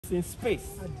is in space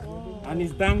and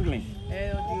is dangling.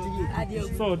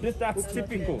 So that's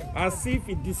typical, as if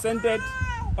it descended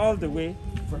all the way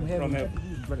from heaven.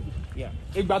 Yeah.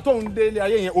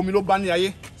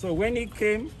 So when he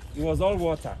came, it was all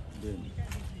water.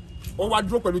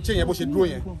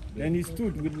 Then he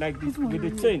stood with like this, with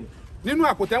the chain.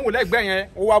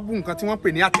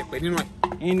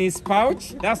 In his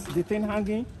pouch, that's the thing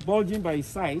hanging, bulging by his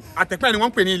side.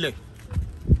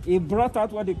 He brought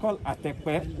out what they call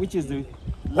atepe, which is the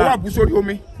lamp.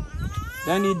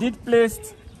 Then he did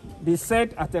place the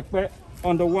said atepe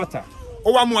on the water.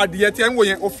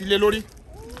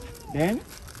 Then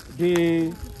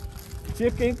the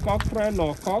chicken cockerel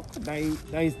or cock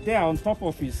that is there on top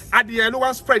of his. He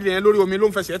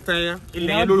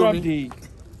now dropped the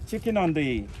chicken on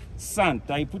the sand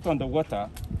that he put on the water,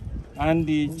 and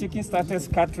the chicken started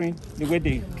scattering the way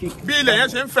they kick.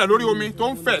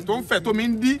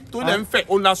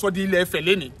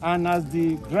 And as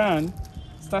the ground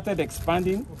started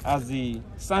expanding, as the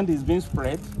sand is being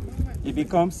spread, it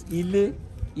becomes Ile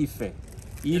Ife.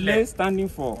 Ile standing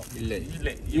for Ile.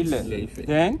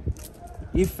 Then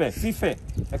Ife, Fife,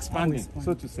 expanding,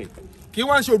 so to say.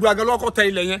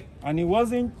 And it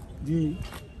wasn't the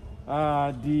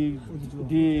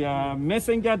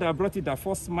messenger that brought it that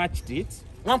first matched it.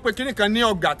 There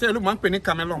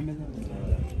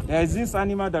is this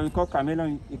animal that we call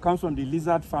chameleon. It comes from the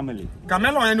lizard family.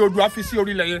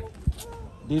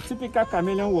 The typical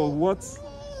chameleon was what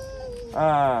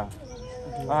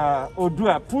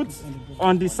Oduduwa put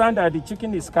on the sand that the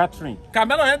chicken is scattering.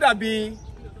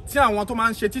 It's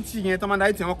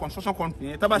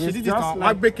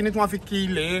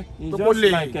just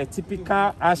like a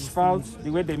typical asphalt, the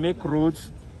way they make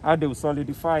roads, how they will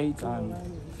solidify it. And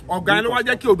so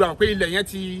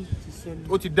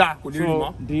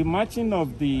the matching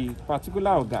of the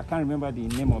particular Oga, I can't remember the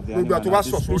name of the animal, the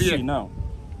species now,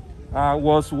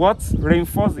 was what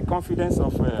reinforced the confidence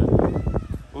of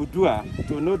Oduduwa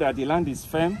to know that the land is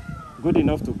firm, good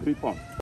enough to creep on.